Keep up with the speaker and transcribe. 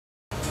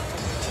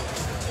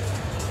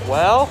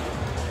Well,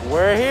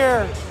 we're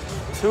here.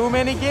 Too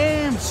many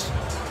games.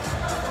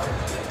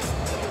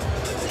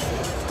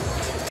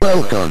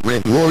 Welcome,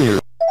 Red Warrior.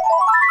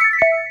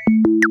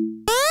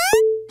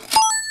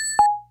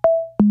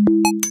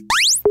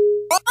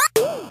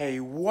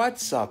 Hey,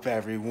 what's up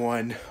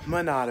everyone?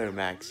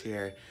 MonadoMax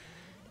here.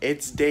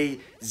 It's day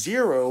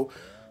 0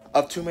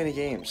 of too many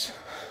games.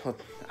 Well,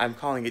 I'm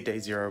calling it day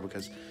 0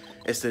 because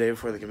it's the day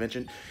before the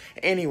convention.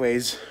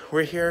 Anyways,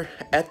 we're here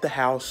at the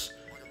house.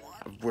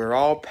 We're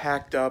all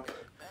packed up.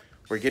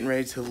 We're getting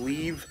ready to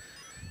leave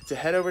to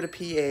head over to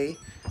PA.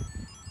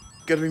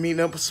 Gonna be meeting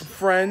up with some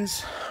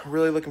friends.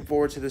 Really looking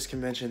forward to this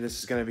convention. This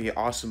is gonna be an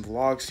awesome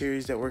vlog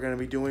series that we're gonna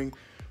be doing.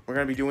 We're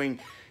gonna be doing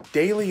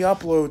daily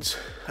uploads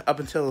up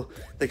until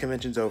the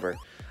convention's over,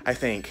 I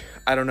think.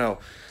 I don't know.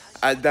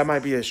 That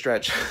might be a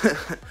stretch.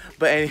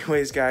 But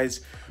anyways,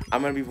 guys,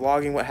 I'm gonna be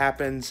vlogging what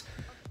happens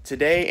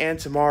today and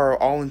tomorrow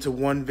all into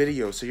one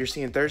video. So you're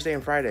seeing Thursday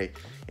and Friday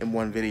in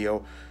one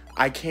video.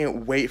 I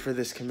can't wait for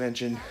this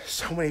convention.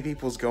 So many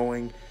people's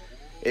going.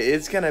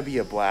 It's gonna be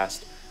a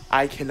blast.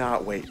 I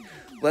cannot wait.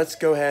 Let's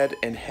go ahead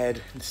and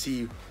head and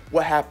see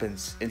what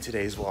happens in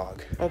today's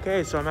vlog.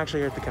 Okay, so I'm actually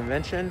here at the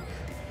convention.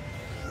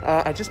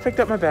 I just picked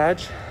up my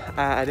badge.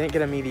 I didn't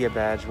get a media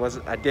badge.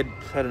 I did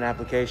put an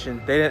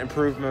application. They didn't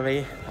approve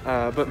me,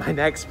 but my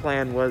next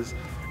plan was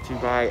to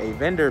buy a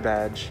vendor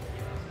badge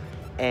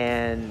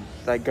and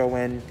like go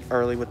in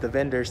early with the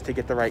vendors to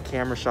get the right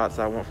camera shots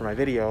that I want for my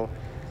video.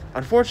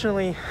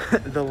 Unfortunately,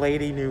 the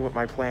lady knew what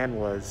my plan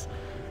was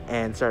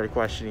and started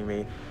questioning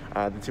me,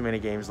 the too many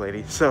games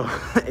lady. So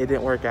it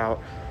didn't work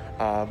out,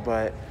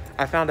 but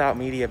I found out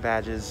media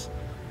badges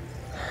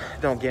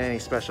don't get any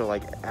special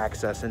like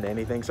access into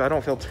anything, so I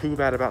don't feel too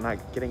bad about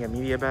not getting a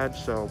media badge.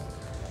 So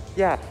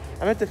yeah,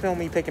 I meant to film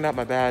me picking up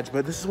my badge,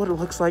 but this is what it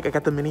looks like. I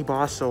got the mini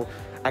boss, so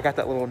I got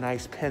that little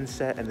nice pin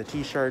set and the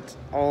t-shirts,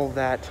 all of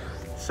that.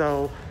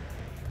 So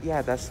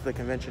yeah, that's the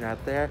convention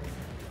out there.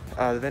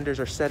 The vendors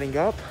are setting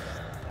up.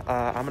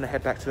 I'm gonna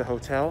head back to the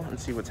hotel and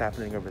see what's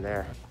happening over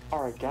there.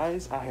 All right,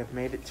 guys, I have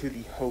made it to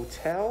the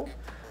hotel.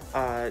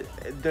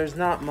 There's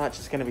not much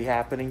that's gonna be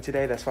happening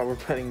today. That's why we're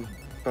putting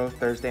both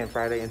Thursday and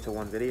Friday into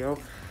one video.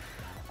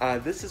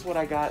 This is what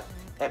I got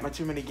at my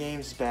Too Many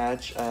Games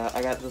badge.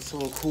 I got this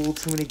little cool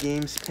Too Many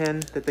Games pin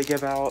that they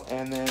give out,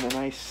 and then a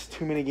nice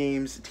Too Many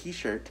Games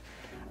t-shirt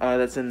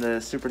that's in the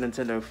Super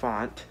Nintendo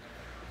font.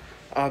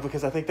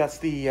 Because I think that's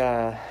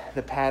the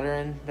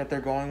pattern that they're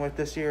going with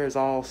this year is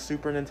all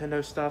Super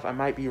Nintendo stuff. I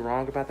might be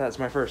wrong about that. It's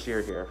my first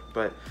year here,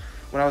 but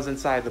when I was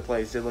inside the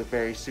place, it looked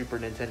very Super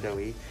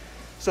Nintendo-y.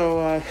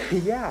 So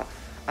yeah,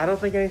 I don't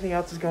think anything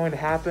else is going to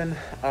happen.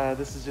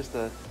 This is just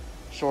a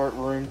short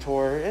room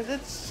tour.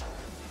 It's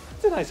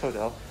a nice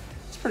hotel.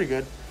 It's pretty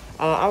good.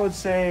 I would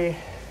say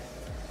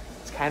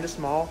it's kind of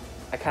small.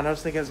 I kind of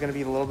was thinking it was going to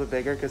be a little bit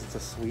bigger because it's a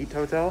suite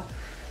hotel,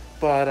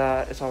 but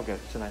it's all good.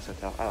 It's a nice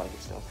hotel. I like it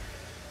still.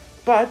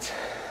 But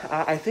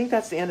I think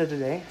that's the end of the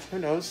day. Who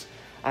knows?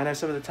 I know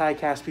some of the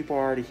TieCast people are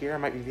already here. I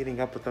might be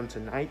meeting up with them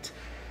tonight.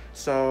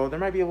 So there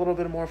might be a little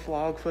bit more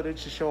vlog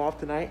footage to show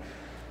off tonight.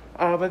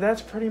 But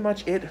that's pretty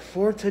much it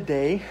for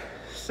today.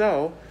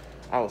 So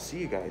I will see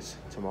you guys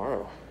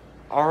tomorrow.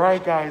 All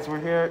right, guys, we're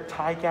here at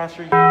TieCast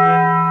reunion.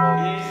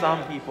 Well, yeah.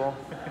 Some people.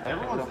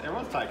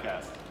 Everyone's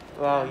TieCast.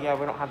 Well, yeah,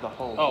 we don't have the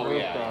whole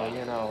group, though,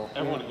 you know.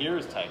 Everyone here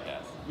is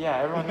TieCast. Yeah,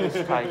 everyone here is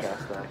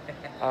TieCast,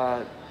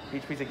 though.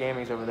 Beach Pizza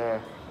Gaming's over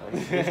there.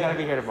 He's gonna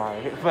be here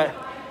tomorrow. But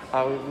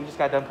we just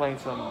got done playing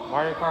some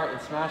Mario Kart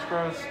and Smash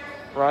Bros.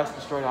 Russ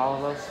destroyed all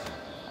of us.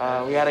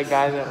 We had a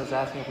guy that was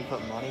asking if we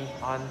put money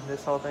on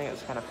this whole thing. It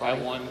was kind of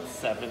funny. I won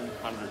 $700.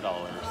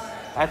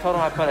 I told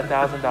him I put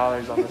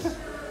 $1,000 on this.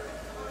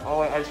 Oh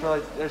wait, I just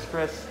realized there's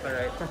Chris. All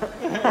right.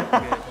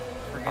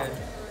 We're good.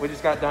 We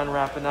just got done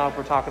wrapping up.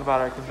 We're talking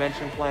about our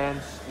convention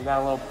plans. We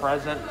got a little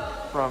present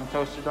from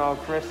Toaster Dog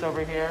Chris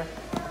over here.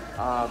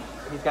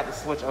 He's got the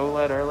Switch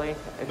OLED early.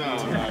 No.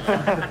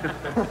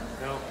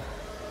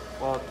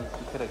 Well,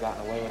 you could have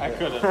gotten away with it. I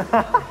could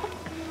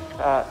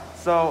have.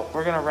 So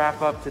we're gonna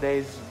wrap up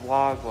today's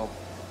vlog. Well,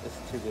 it's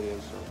 2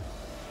 videos.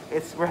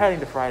 So we're heading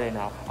to Friday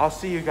now. I'll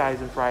see you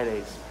guys in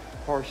Friday's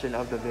portion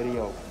of the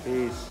video.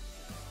 Peace.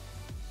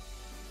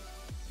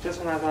 Just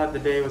when I thought the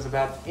day was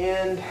about to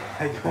end,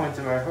 I go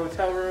into my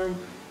hotel room.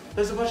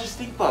 There's a bunch of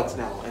stink bugs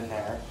now in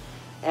there.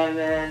 And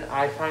then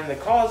I find the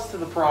cause to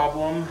the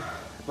problem.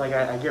 Like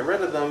I get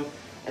rid of them,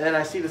 and then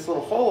I see this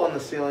little hole in the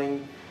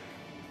ceiling.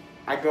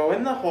 I go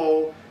in the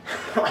hole,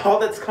 all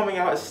that's coming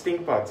out is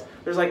stink bugs.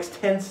 There's like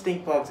 10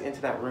 stink bugs into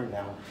that room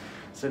now.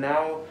 So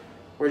now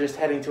we're just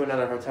heading to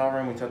another hotel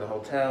room. We took the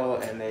hotel,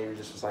 and they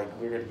just was like,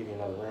 we're gonna give you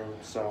another room.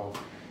 So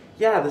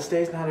yeah, this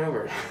day's not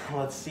over.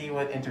 Let's see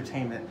what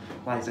entertainment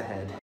lies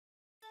ahead.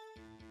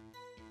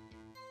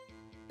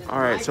 All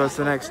right, so it's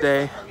the next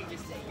day.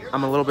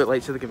 I'm a little bit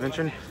late to the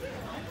convention.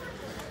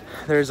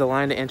 There's a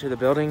line to enter the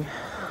building.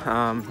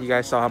 You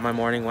guys saw how my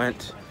morning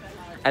went.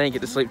 I didn't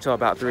get to sleep till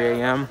about 3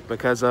 a.m.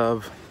 because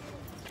of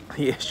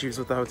the issues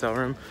with the hotel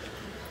room.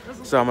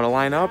 So I'm gonna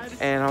line up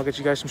and I'll get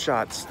you guys some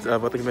shots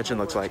of what the convention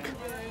looks like.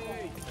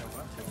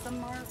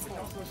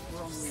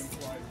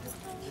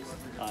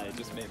 I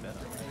just made that up.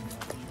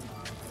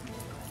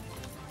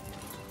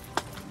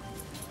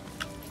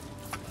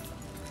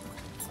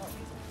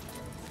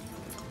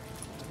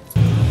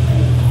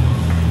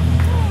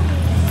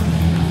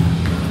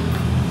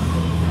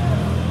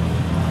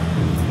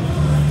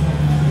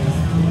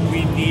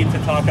 We need to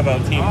talk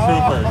about Team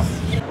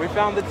Troopers. We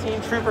found the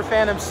Team Trooper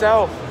fan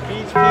himself,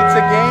 Beach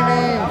Pizza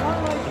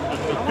Gaming.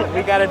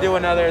 We got to do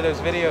another of those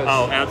videos.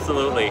 Oh,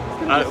 absolutely.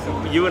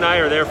 You and I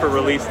are there for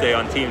release day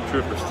on Team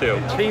Troopers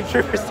too. Team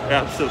Troopers.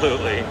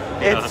 Absolutely.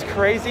 It's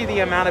crazy the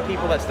amount of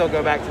people that still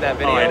go back to that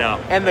video. Oh, I know.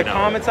 And the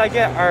comments I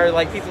get are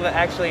like people that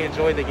actually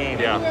enjoy the game.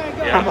 Yeah.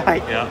 I'm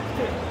like, yeah,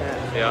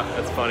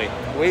 that's funny.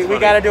 We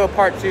got to do a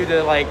part 2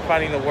 to like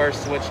finding the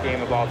worst Switch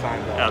game of all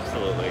time though.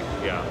 Absolutely.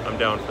 Yeah, I'm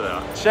down for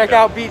that. Check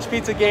out Beach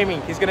Pizza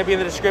Gaming. He's going to be in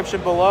the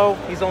description below.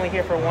 He's only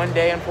here for one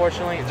day,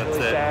 unfortunately. It's really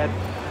sad.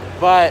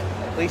 But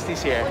at least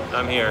he's here.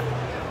 I'm here.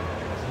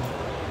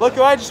 Look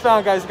who I just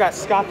found, guys. We got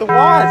Scott the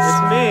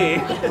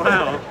Waz. It's me.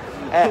 Wow.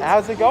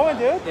 How's it going,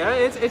 dude? Yeah,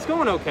 it's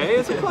going okay.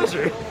 It's a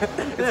pleasure.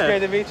 It's great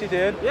to meet you,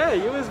 dude. Yeah,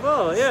 you as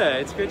well. Yeah,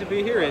 it's great to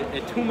be here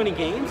at Too Many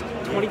Games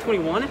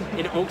 2021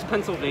 in Oaks,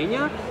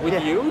 Pennsylvania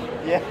with you.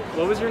 Yeah.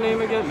 What was your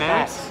name again?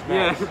 Max?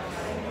 Max.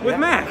 Yeah. With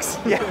Max.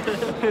 Yeah.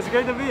 It's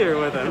great to be here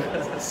with him.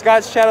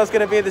 Scott's channel is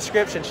going to be in the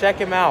description. Check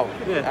him out.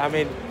 Yeah. I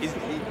mean, he's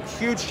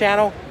huge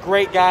channel,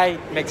 great guy,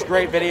 makes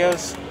great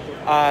videos.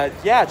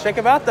 Yeah, check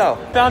him out though.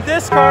 Found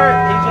this card.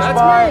 He just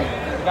bought.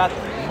 We got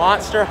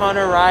Monster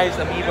Hunter Rise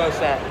amiibo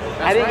set.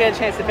 I didn't get a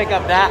chance to pick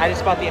up that. I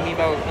just bought the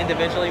amiibo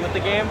individually with the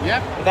game.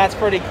 Yep. But that's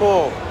pretty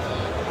cool.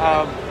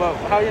 But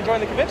how are you enjoying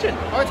the convention?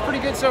 Oh, it's pretty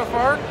good so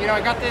far. You know,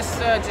 I got this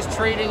just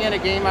trading in a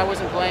game I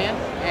wasn't playing,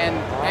 and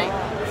hey,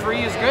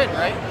 free is good,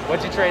 right?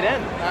 What'd you trade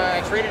in?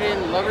 I traded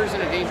in Lovers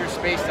in a Dangerous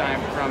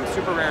Space-Time from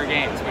Super Rare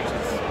Games, which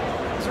is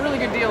it's a really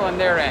good deal on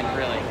their end,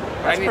 really.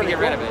 But I need to get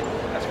rid of it.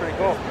 That's pretty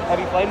cool. Have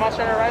you played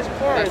Monster Hunter Rise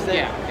before? Or is it...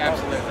 Yeah,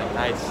 absolutely.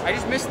 Nice. I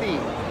just missed the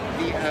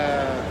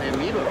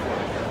amiibo for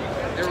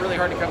it. They're really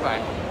hard to come by.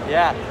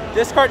 Yeah.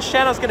 Discard's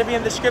channel is going to be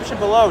in the description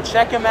below.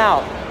 Check him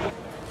out.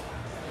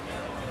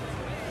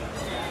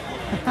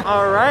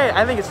 All right,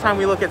 I think it's time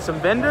we look at some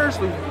vendors.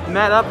 We've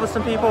met up with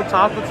some people,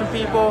 talked with some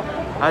people.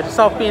 I just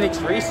saw Phoenix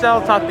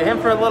Resell, talked to him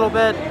for a little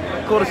bit.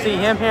 Cool to see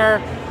him here.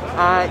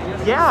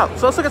 Yeah,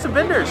 so let's look at some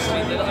vendors.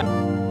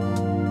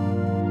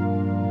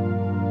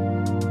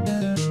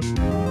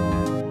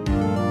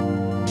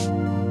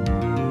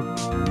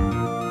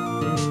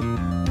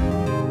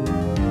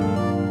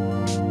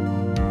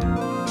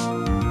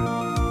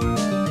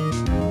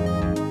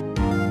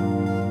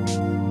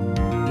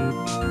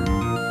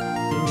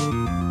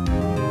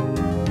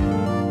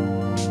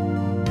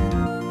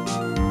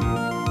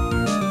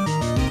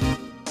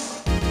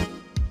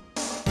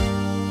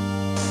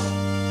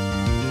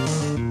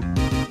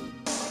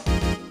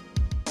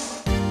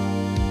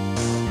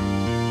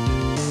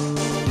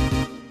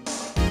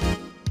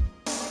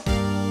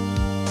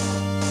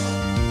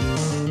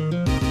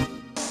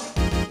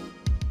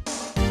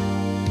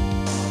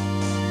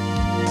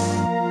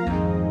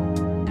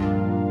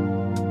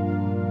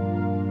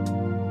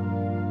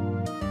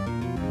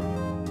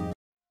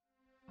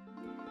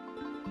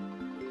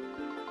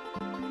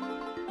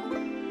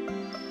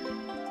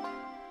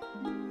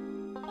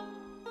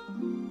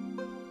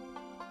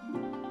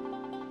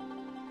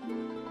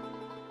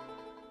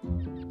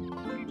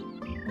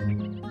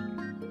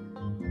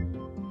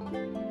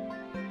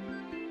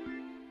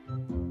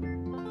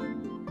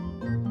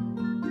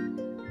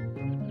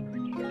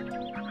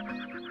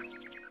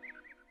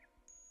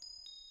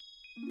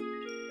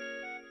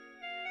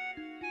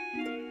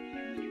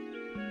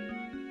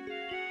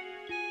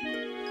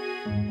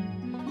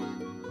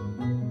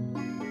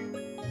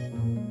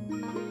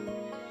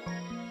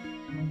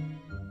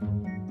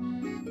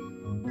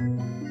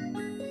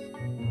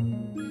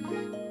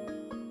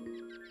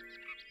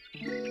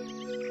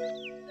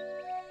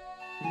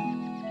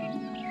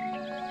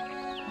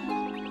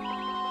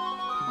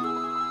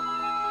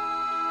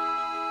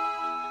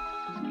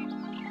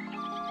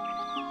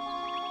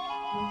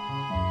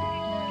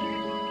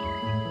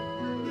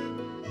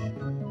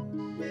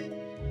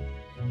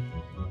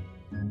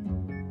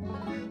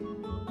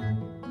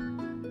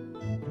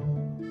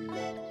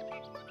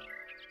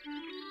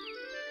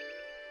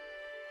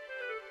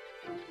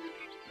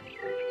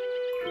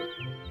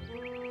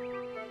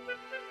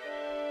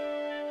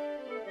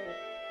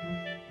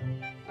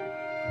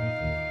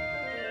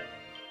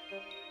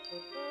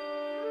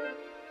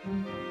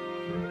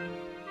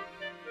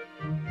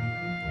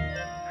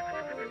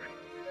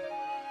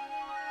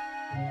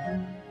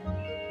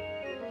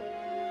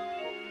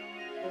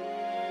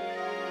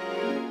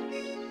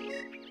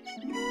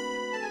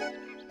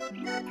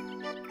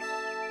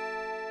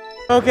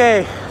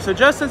 Okay, so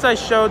just since I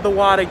showed the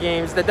WATA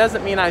games, that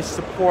doesn't mean I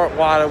support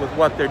WATA with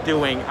what they're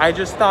doing. I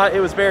just thought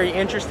it was very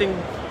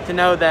interesting to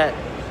know that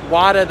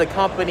WATA, the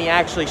company,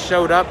 actually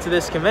showed up to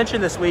this convention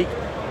this week,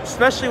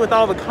 especially with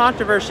all the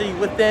controversy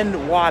within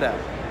WATA.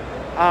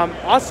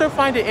 Also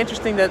find it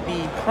interesting that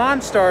the Pawn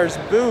Stars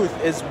booth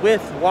is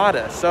with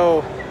WATA,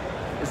 so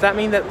Does that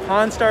mean that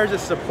Pawn Stars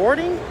is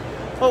supporting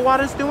what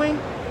WADA's doing?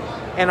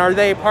 And are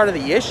they part of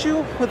the issue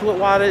with what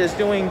WADA is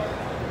doing?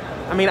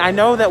 I mean, I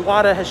know that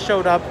WADA has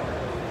showed up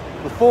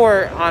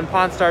before on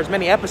Pawn Stars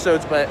many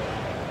episodes, but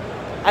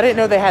I didn't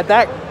know they had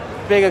that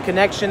big a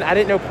connection. I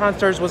didn't know Pawn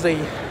Stars was a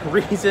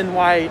reason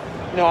why,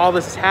 you know, all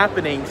this is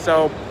happening.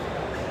 So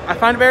I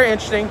find it very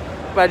interesting,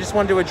 but I just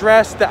wanted to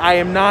address that I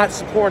am not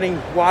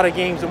supporting WADA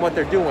Games and what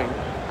they're doing.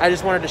 I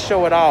just wanted to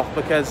show it off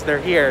because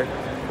they're here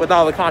with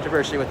all the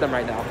controversy with them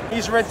right now.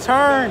 He's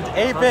returned,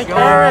 8-Bit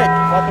Eric.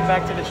 Welcome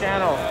back to the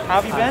channel.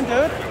 How have you been,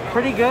 dude?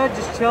 Pretty good,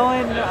 just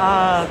chilling.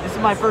 This is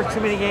my first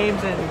Too Many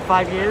Games in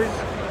 5 years,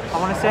 I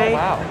want to say. Oh,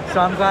 wow. So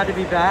I'm glad to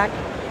be back.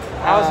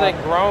 How's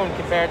it grown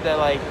compared to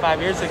like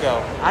 5 years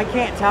ago? I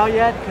can't tell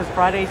yet because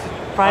Friday's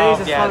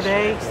a slow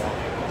day.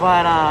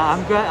 But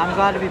I'm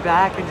glad to be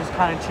back and just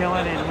kind of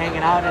chilling and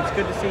hanging out. It's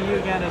good to see you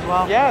again as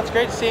well. Yeah, it's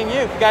great seeing you.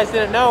 If you guys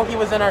didn't know, he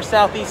was in our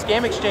Southeast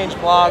Game Exchange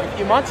vlog a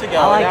few months ago.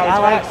 I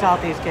like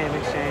Southeast Game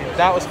Exchange.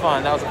 That was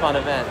fun. That was a fun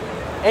event.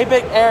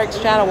 8-Bit Eric's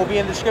channel will be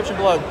in the description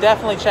below.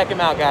 Definitely check him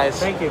out, guys.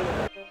 Thank you.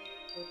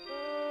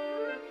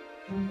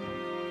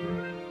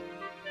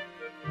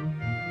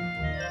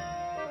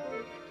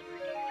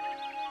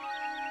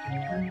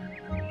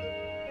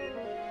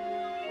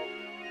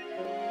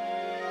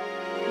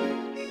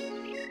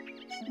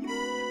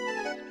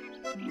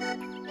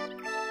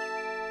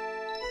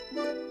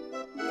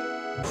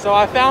 So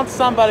I found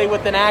somebody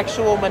with an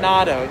actual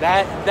Monado.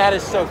 That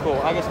is so cool.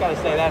 I just gotta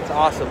say, that's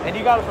awesome. And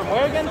you got it from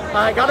where again?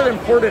 I got it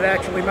imported,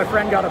 actually. My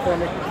friend got it for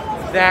me.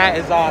 That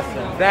is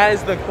awesome. That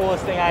is the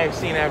coolest thing I have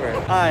seen ever.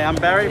 Hi, I'm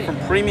Barry from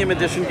Premium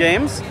Edition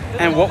Games,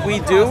 and what we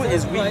do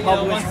is we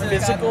publish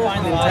physical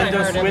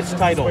Nintendo Switch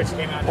titles.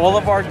 All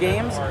of our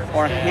games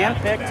are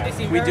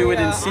handpicked. We do it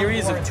in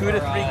series of 2 to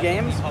 3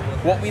 games.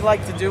 What we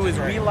like to do is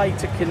we like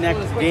to connect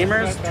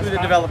gamers to the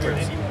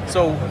developers.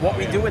 So what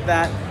we do with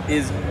that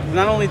is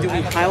not only do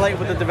we highlight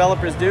what the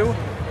developers do,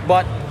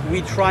 but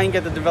we try and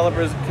get the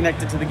developers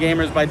connected to the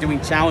gamers by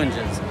doing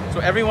challenges. So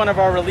every one of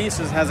our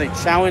releases has a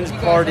challenge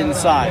card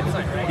inside.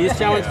 These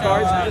challenge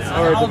cards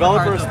are a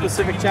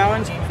developer-specific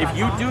challenge. If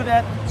you do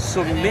that,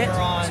 submit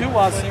to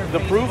us the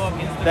proof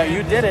that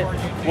you did it.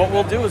 What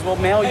we'll do is we'll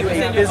mail you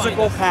a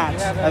physical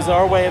patch as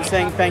our way of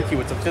saying thank you.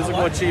 It's a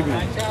physical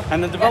achievement.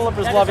 And the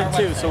developers love it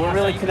too, so it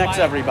really connects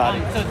everybody.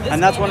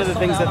 And that's one of the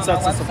things that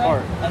sets us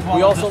apart.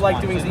 We also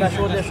like doing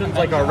special editions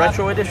like our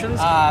retro editions,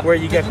 where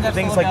you get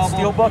things like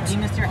steelbooks,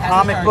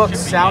 comic books,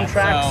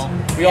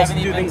 soundtracks. We also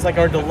do things like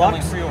our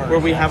deluxe, where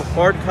we have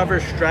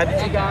hardcover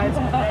strategy guides,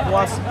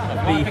 plus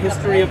the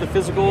history of the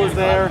physical is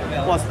there,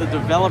 plus the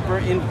developer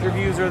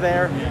interviews are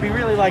there. We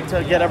really like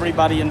to get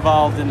everybody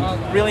involved and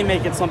really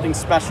make it something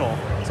special.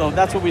 So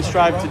that's what we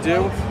strive to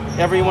do.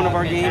 Every one of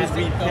our games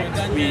we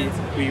picked,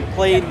 we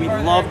played, we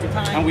loved,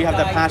 and we have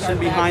that passion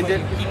behind it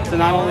to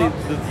not only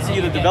see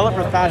the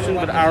developer's passion,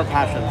 but our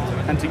passion.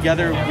 And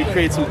together we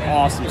create some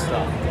awesome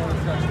stuff.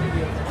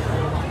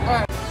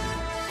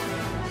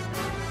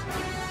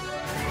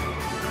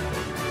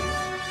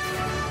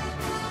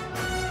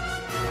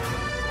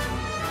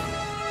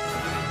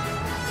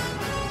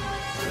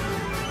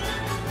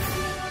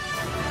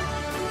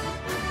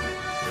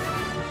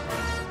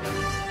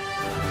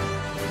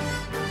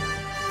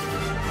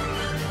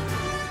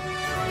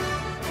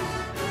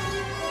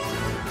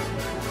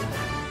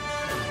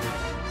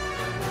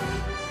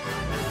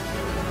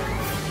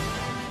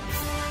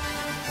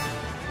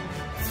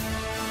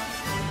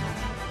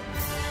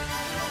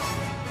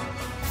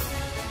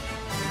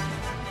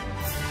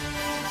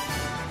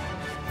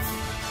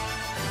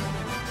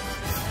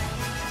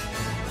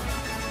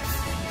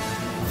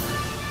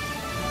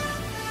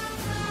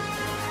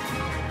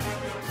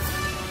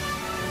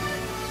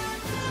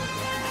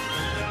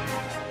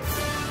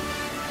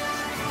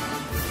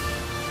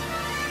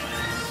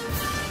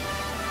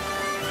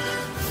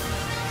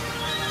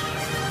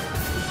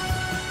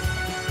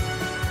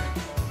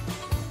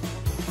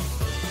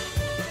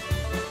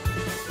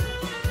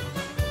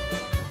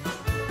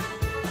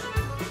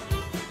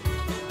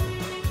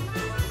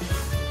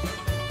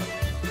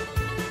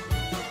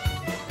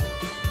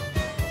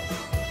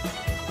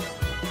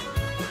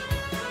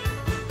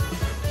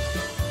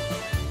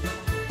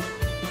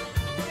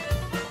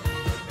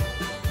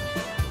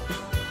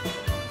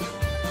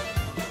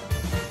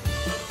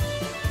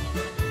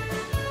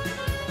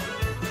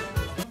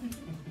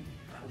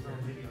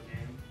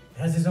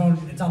 It has its own,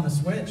 it's on the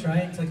Switch,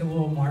 right? It's like a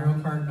little Mario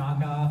Kart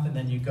knockoff, and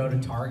then you go to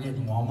Target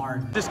and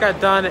Walmart. Just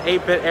got done at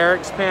 8-Bit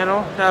Eric's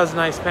panel. That was a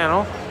nice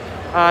panel.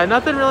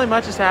 Nothing really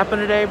much has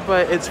happened today,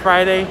 but it's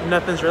Friday.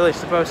 Nothing's really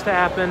supposed to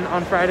happen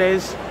on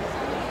Fridays.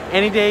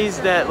 Any days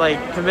that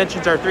like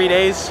conventions are 3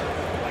 days,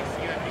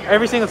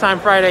 every single time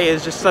Friday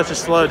is just such a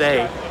slow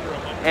day.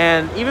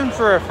 And even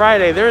for a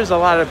Friday, there's a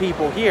lot of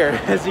people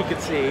here, as you can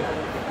see.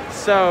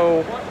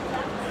 So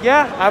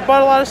yeah, I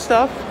bought a lot of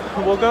stuff.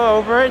 We'll go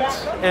over it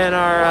in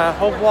our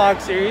whole vlog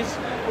series.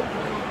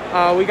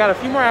 We got a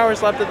few more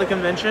hours left at the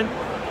convention.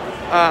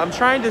 I'm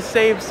trying to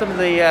save some of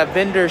the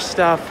vendor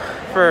stuff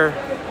for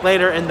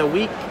later in the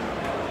week.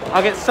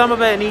 I'll get some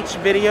of it in each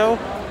video.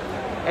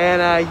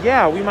 And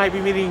yeah, we might be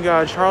meeting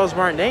Charles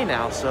Martinet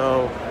now,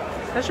 so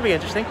that should be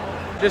interesting.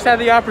 Just had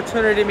the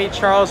opportunity to meet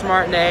Charles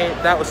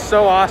Martinet. That was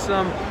so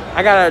awesome.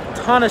 I got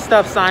a ton of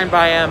stuff signed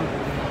by him.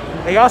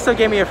 He also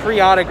gave me a free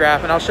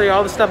autograph, and I'll show you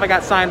all the stuff I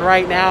got signed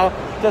right now,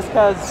 just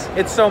because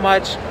it's so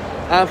much.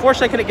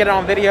 Unfortunately, I couldn't get it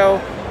on video.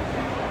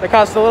 It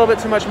cost a little bit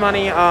too much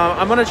money.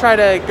 I'm gonna try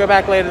to go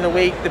back later in the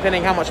week,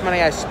 depending how much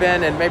money I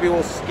spend, and maybe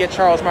we'll get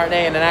Charles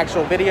Martinet in an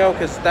actual video,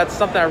 because that's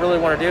something I really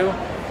want to do.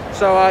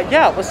 So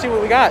yeah, let's see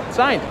what we got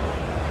signed.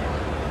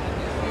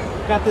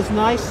 Got this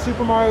nice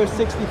Super Mario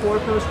 64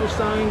 poster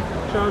signed,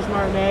 Charles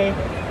Martinet,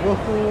 real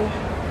cool.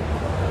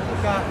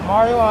 Got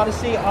Mario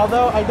Odyssey,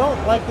 although I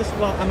don't like this.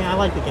 Well, I mean, I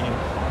like the game.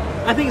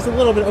 I think it's a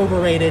little bit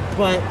overrated,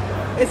 but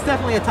it's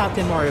definitely a top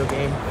 10 Mario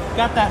game.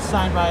 Got that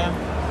signed by him.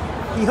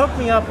 He hooked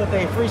me up with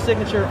a free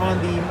signature on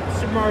the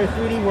Super Mario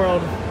 3D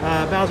World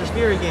Bowser's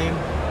Fury game.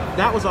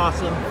 That was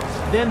awesome.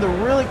 Then the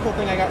really cool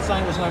thing I got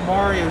signed was my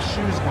Mario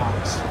shoes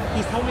box.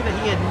 He told me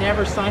that he had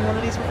never signed one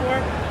of these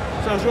before,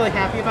 so I was really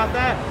happy about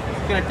that.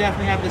 I'm gonna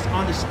definitely have this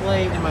on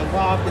display in my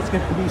loft. It's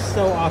gonna be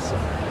so awesome.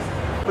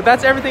 But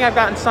that's everything I've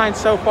gotten signed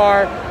so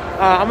far.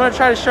 I'm gonna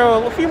try to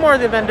show a few more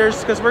of the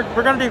vendors, because we're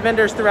gonna do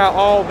vendors throughout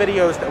all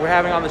videos that we're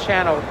having on the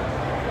channel.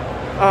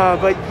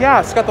 But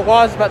yeah, Scott the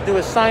Waz is about to do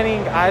his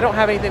signing. I don't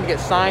have anything to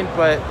get signed,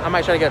 but I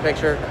might try to get a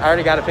picture. I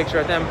already got a picture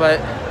of him, but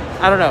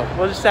I don't know.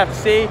 We'll just have to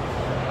see.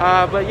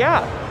 But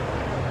yeah.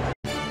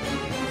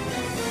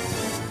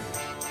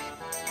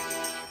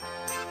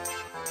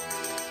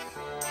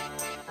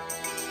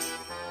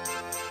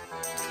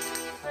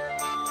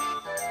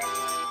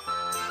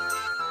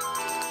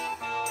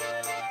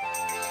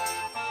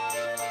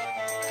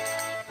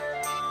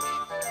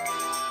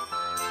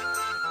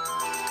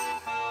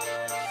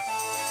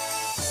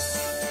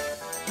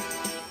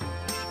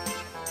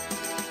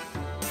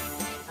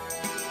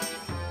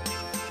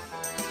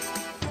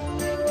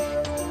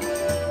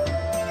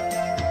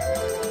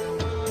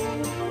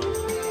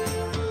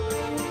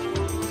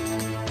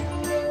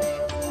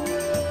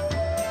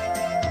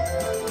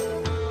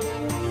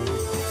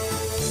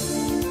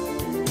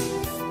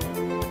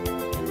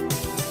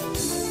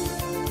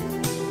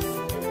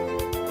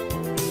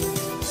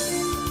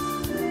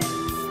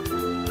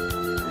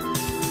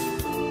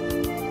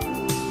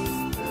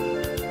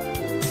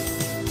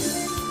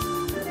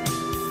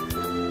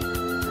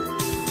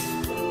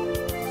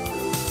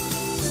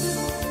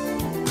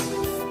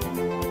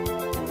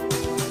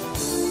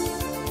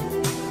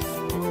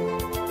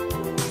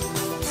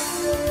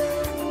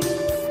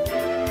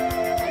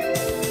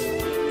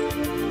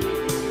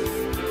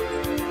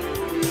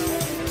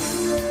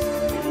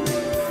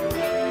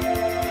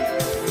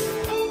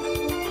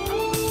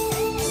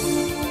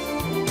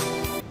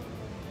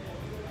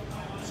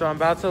 So I'm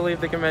about to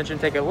leave the convention,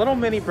 take a little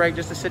mini break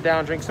just to sit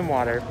down, drink some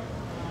water.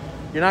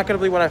 You're not gonna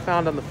believe what I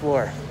found on the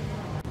floor.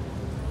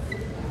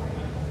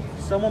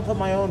 Someone put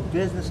my own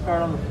business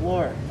card on the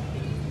floor.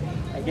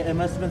 It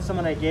must have been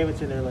someone I gave it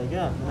to. They're like,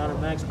 yeah,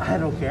 MonadoMax. I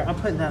don't care. I'm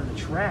putting that in the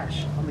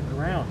trash on the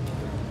ground.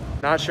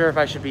 Not sure if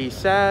I should be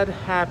sad,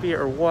 happy,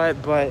 or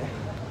what, but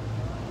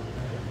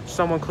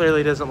someone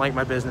clearly doesn't like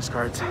my business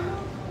cards.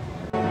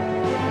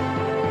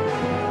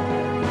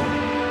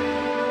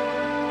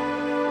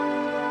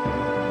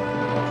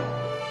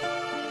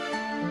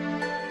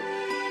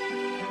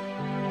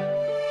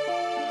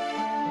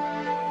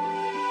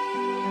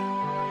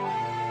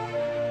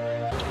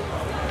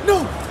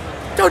 No!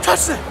 Don't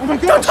touch that! Oh my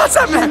gosh! Don't touch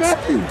that, Max!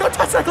 Matthew. Don't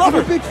touch that Glover!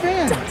 I'm a big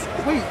fan!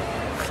 Wait!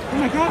 Oh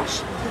my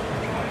gosh!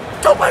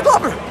 Don't buy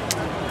Glover!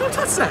 Don't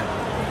touch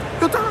that!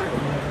 He'll die!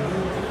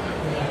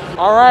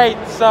 Alright,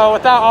 so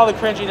without all the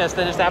cringiness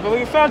that just happened,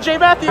 we found Jay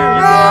Matthew!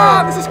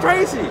 Ah, this is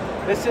crazy!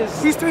 This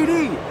is... He's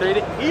 3D!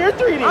 3D. You're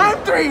 3D! I'm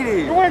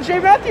 3D! You're wearing Jay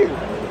Matthew!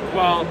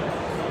 Well,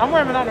 I'm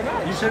wearing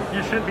MonadoMax.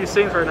 you shouldn't be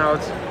seen for now.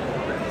 It's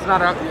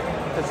not out yet.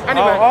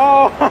 Anyway.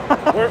 Oh!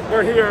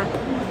 We're here.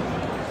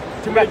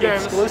 Too many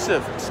games.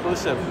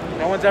 Exclusive.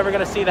 No one's ever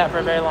gonna see that for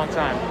a very long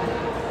time.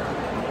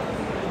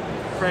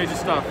 Crazy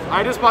stuff.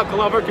 I just bought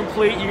Glover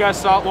complete. You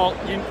guys saw it. Well,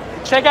 you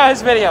check out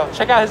his video.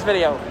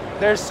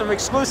 There's some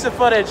exclusive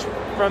footage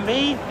from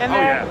me in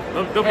there. Oh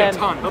yeah, there'll be a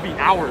ton. There'll be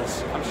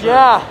hours, I'm sure.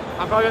 Yeah.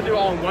 I'm probably gonna do it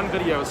all in one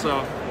video,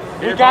 so.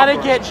 We gotta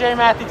get Jay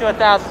Matthew to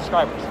 1,000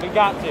 subscribers. We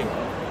got to.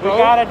 We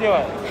gotta do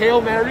it.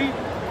 Hail Mary,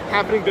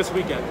 happening this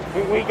weekend.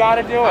 We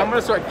gotta do it. I'm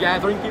gonna start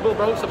gathering people,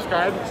 bro.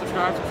 Subscribe.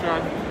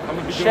 I'm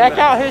gonna be doing Check that.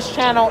 out his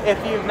channel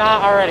if you've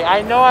not already.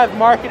 I know I've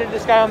marketed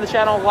this guy on the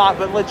channel a lot,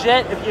 but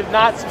legit, if you've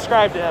not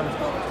subscribed to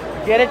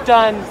him, get it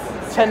done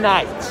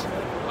tonight.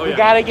 Oh, we yeah.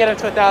 gotta get him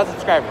to 1,000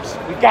 subscribers.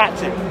 We got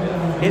to.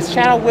 His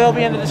channel will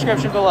be in the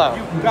description below.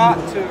 You got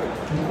to.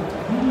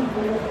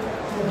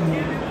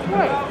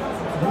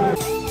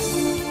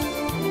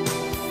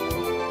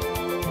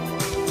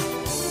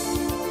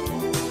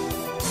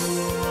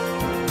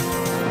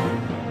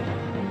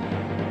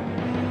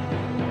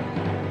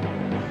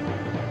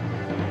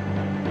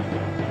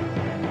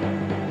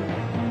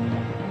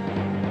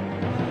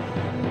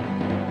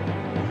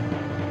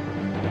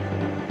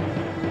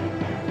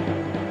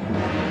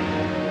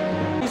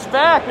 He's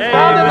back. We Hey,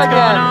 found him what's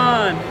again.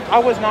 going on? I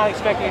was not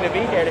expecting you to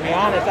be here, to be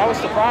honest. I was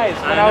surprised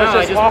when I was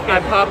just walking. I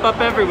pop up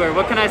everywhere.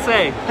 What can I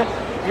say?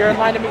 You're in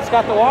line to meet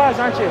Scott the Waz,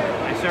 aren't you?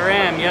 I sure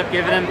am. Yep,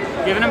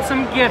 giving him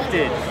some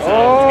gifted. So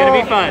it's gonna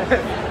be fun.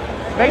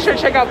 Make sure to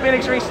check out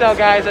Phoenix Resale,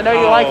 guys. I know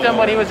you liked him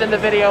when he was in the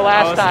video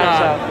last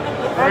time.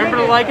 So remember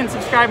to like and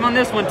subscribe on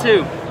this one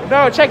too.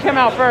 No, check him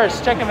out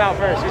first. Check him out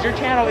first, because your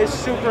channel is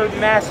super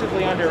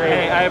massively underrated.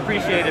 Hey, I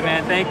appreciate it,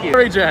 man. Thank you.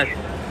 Hey, Jack.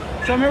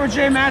 So I'm here with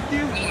Jay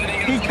Matthew.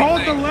 He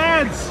called the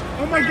lads.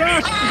 Oh my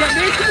gosh, we got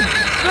Nathan.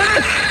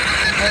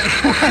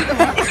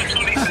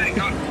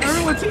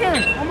 Everyone's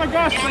here. Oh my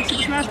gosh, it's like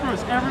Super Smash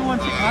Bros.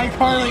 Everyone's here.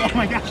 iCarly. Oh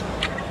my gosh.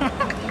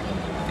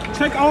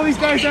 Check all these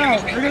guys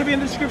out. They're gonna be in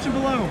the description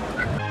below.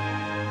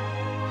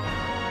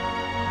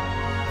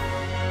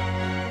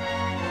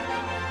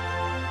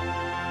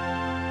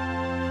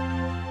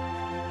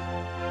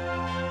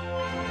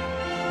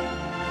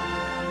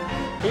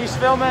 He's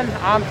filming,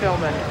 I'm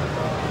filming.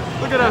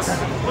 Look at us.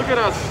 Look at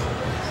us.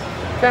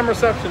 Cam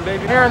reception,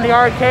 baby. Here in the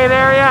arcade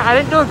area. I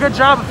didn't do a good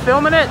job of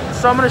filming it,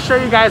 so I'm going to show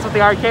you guys what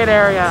the arcade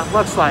area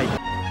looks like.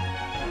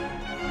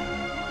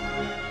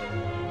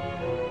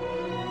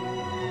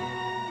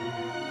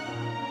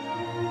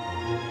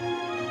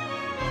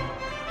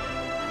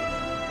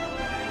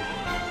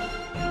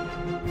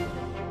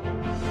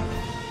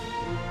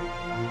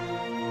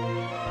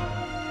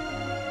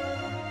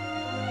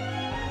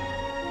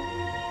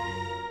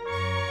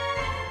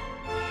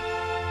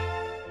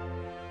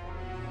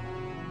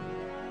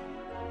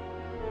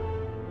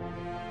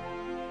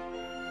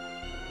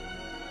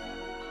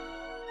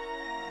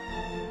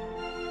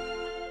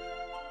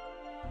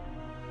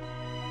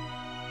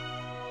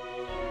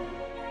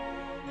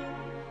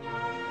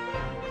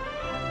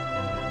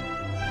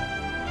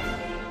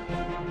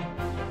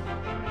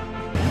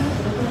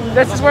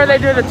 This is where they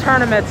do the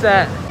tournaments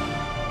at.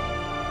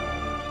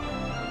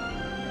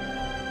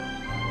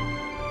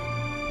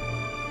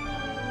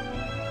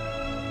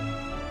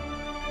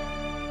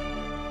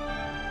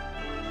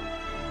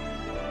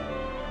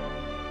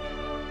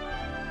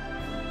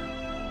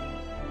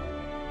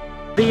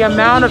 The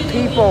amount of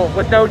people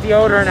with no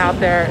deodorant out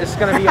there is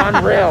going to be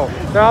unreal.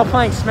 They're all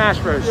playing Smash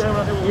Bros.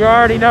 You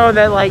already know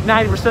that like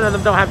 90% of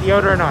them don't have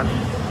deodorant on.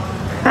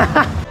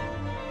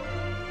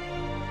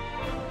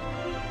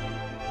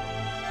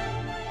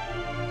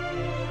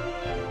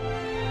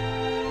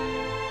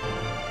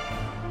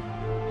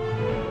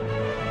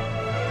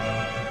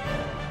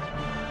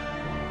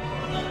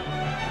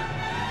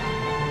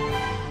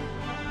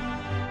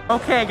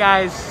 Okay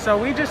guys, so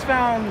we just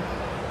found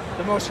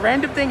the most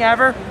random thing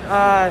ever.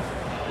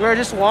 We were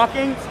just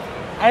walking.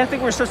 I didn't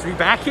think we were supposed to be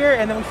back here,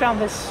 and then we found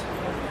this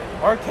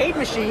arcade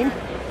machine.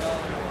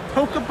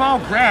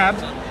 Pokeball grab.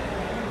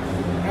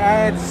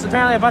 It's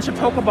apparently a bunch of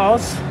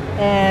Pokeballs,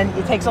 and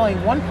it takes only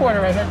 1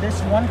 quarter right here,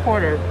 this 1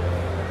 quarter.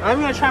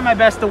 I'm gonna try my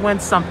best to win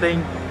something,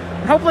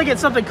 and hopefully get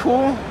something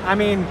cool. I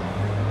mean,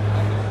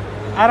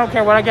 I don't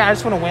care what I get, I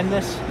just wanna win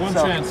this. One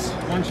chance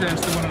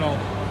to win it all.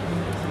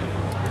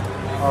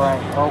 All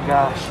right, oh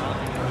gosh.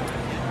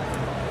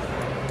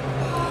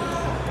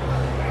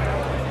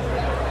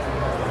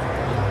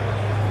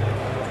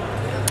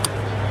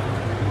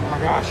 Oh my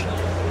gosh.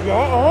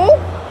 Uh-oh.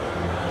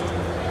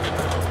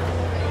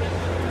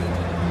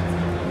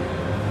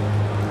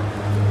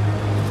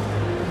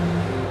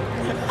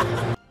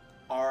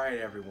 All right,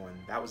 everyone,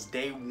 that was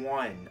day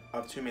 1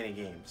 of Too Many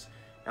Games.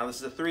 Now this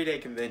is a 3-day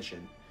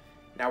convention.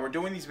 Now we're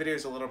doing these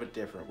videos a little bit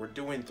different. We're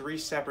doing 3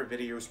 separate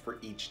videos for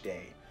each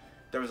day.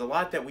 There was a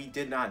lot that we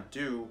did not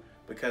do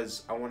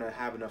because I want to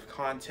have enough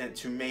content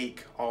to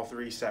make all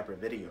 3 separate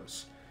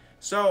videos.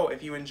 So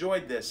if you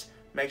enjoyed this,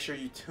 make sure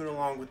you tune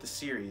along with the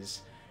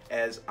series,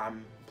 as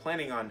I'm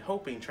planning on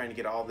trying to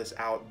get all this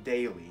out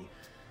daily.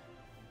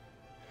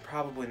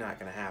 Probably not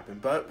going to happen,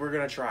 but we're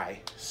going to try.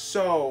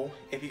 So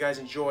if you guys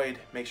enjoyed,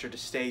 make sure to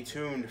stay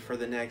tuned for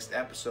the next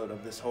episode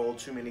of this whole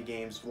Too Many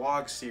Games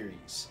vlog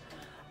series.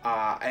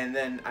 And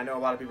then I know a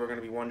lot of people are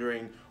going to be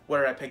wondering, what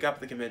did I pick up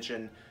at the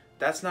convention?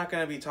 That's not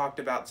going to be talked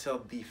about till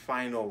the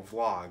final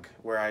vlog,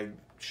 where I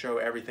show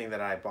everything that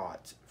I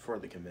bought for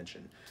the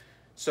convention.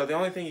 So the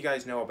only thing you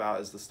guys know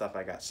about is the stuff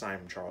I got signed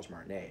from Charles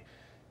Martinet.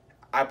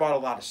 I bought a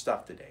lot of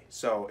stuff today,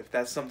 so if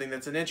that's something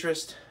that's an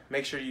interest,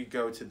 make sure you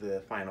go to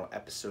the final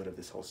episode of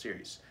this whole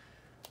series.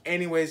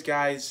 Anyways,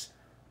 guys,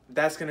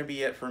 that's going to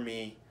be it for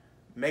me.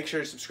 Make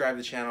sure to subscribe to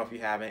the channel if you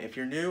haven't. If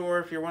you're new, or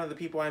if you're one of the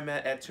people I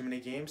met at Too Many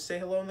Games, say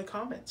hello in the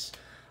comments.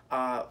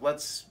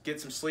 Let's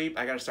get some sleep.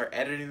 I gotta start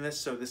editing this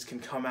so this can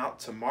come out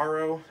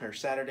tomorrow or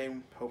Saturday.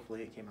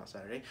 Hopefully it came out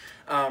Saturday.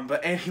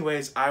 But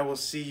anyways, I will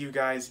see you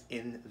guys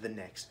in the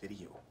next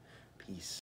video. Peace.